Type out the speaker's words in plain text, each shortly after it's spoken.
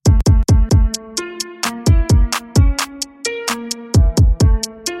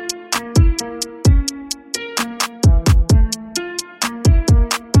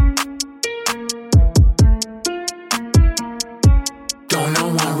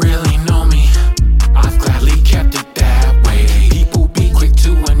really know me, I've gladly kept it that way. People be quick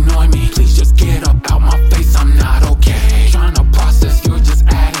to annoy me, please just get up out my face, I'm not okay. Trying to process, you're just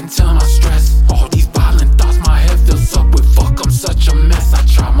adding to my stress. All these violent thoughts, my head fills up with fuck, I'm such a mess. I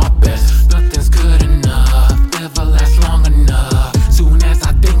try my best, nothing's good enough, never lasts long enough. Soon as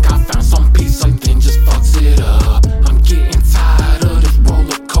I think I found some peace, something just fucks it up. I'm getting tired of this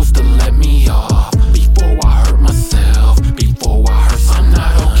roller coaster, let me off before I hurt myself, before I hurt someone. I'm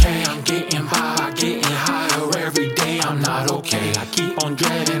not okay, I'm getting by, getting higher every day. I'm not okay, I keep on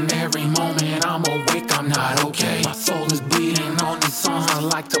dreading every moment I'm awake. I'm not okay, my soul is bleeding on these songs I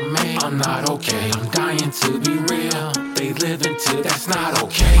like to make. I'm not okay, I'm dying to be real. They live into that's not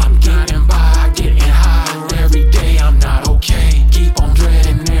okay. I'm getting by, getting higher every day. I'm not okay, keep on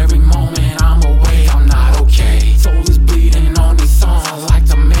dreading every moment I'm away. I'm not okay, soul is bleeding on these songs I like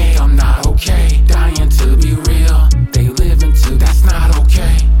to make. I'm not okay, dying to be real. They live into that's not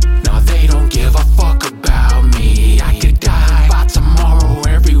okay. Now they don't give a fuck about me. I could die by tomorrow,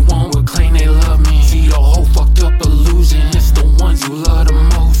 everyone would claim they love me. See the whole fucked up illusion, it's the ones you love the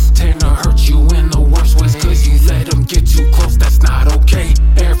most tend to hurt you in the worst ways, cause you let them get too close. That's not okay.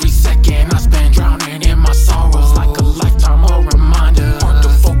 Every second I spend drowning in my sorrows, like a lifetime a reminder, hard to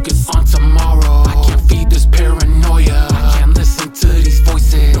focus on tomorrow. I can't feed this paranoia, I can't listen to these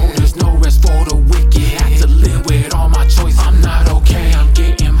voices. No, there's no rest for the wicked, had to live with all my choices. I'm not okay, I'm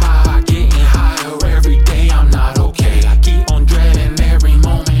getting by, getting higher every day. I'm not okay, I keep on dreading every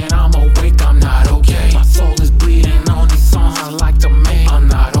moment I'm awake. I'm not okay, my soul is bleeding on these songs I like to make. I'm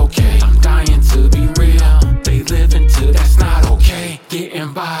not okay, I'm dying to be real. They live into that's not okay.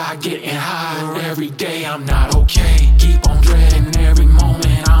 Getting by, getting higher every day. I'm not okay, keep on